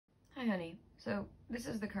Hi, honey. So this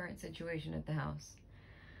is the current situation at the house.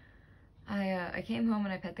 I came home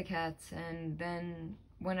and I pet the cats and then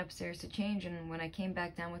went upstairs to change, and when I came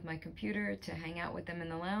back down with my computer to hang out with them in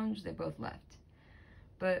the lounge, they both left.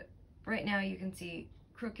 But right now you can see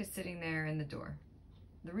Crook is sitting there in the door.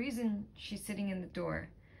 The reason she's sitting in the door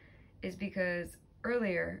is because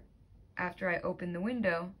earlier, after I opened the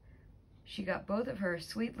window, she got both of her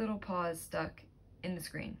sweet little paws stuck in the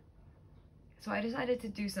screen. So I decided to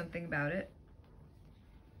do something about it.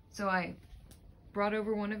 So I brought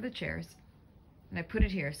over one of the chairs and I put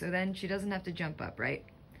it here, so then she doesn't have to jump up, right?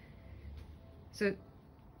 So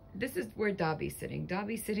this is where Dobby's sitting.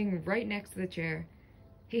 Dobby's sitting right next to the chair.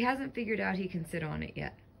 He hasn't figured out he can sit on it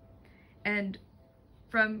yet. And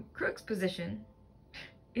from Crook's position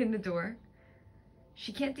in the door,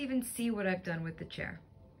 she can't even see what I've done with the chair.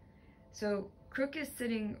 So Crook is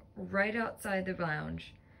sitting right outside the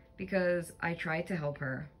lounge because I tried to help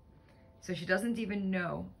her. So she doesn't even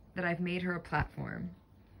know that I've made her a platform.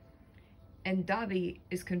 And Dobby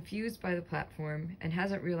is confused by the platform and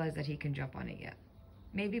hasn't realized that he can jump on it yet.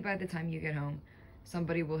 Maybe by the time you get home,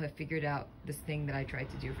 somebody will have figured out this thing that I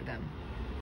tried to do for them.